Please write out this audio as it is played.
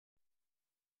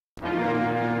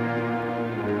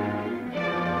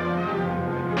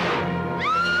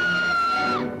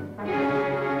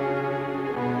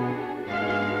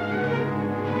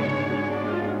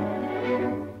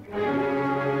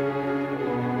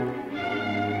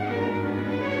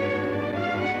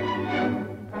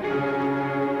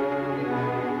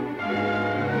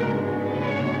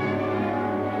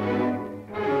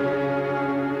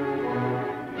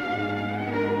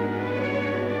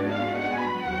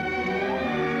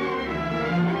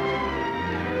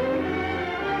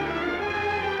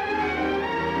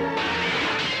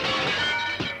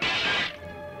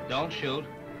Don't shoot.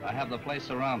 I have the place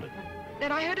surrounded.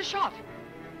 Then I heard a shot.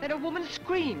 Then a woman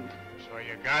screamed. So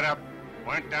you got up,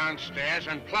 went downstairs,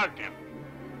 and plugged him.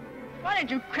 Why don't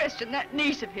you question that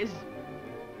niece of his?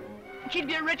 She'd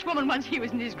be a rich woman once he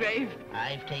was in his grave.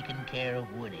 I've taken care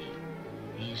of Woody.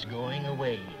 He's going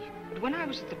away. But when I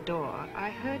was at the door, I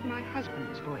heard my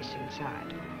husband's voice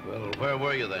inside. Well, where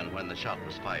were you then when the shot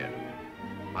was fired?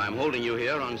 I'm holding you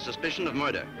here on suspicion of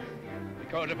murder.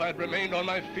 Because if I'd remained on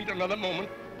my feet another moment,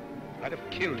 I'd have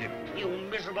killed him. You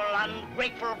miserable,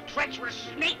 ungrateful, treacherous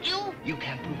snake, you! You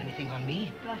can't prove anything on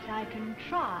me. But I can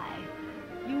try.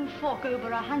 You fork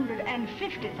over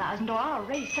 $150,000 or I'll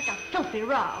raise such a filthy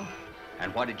row.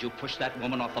 And why did you push that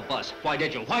woman off the bus? Why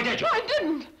did you? Why did you? I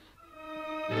didn't.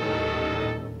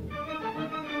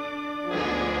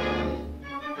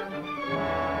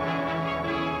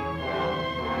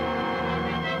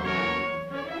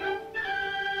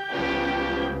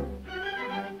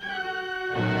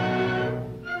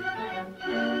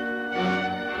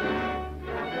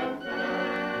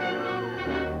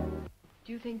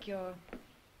 Do you think you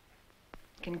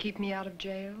can keep me out of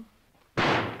jail?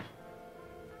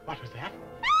 What was that?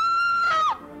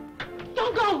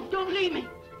 Don't go! Don't leave me!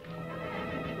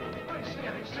 I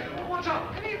say, watch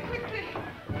out! Come here quickly.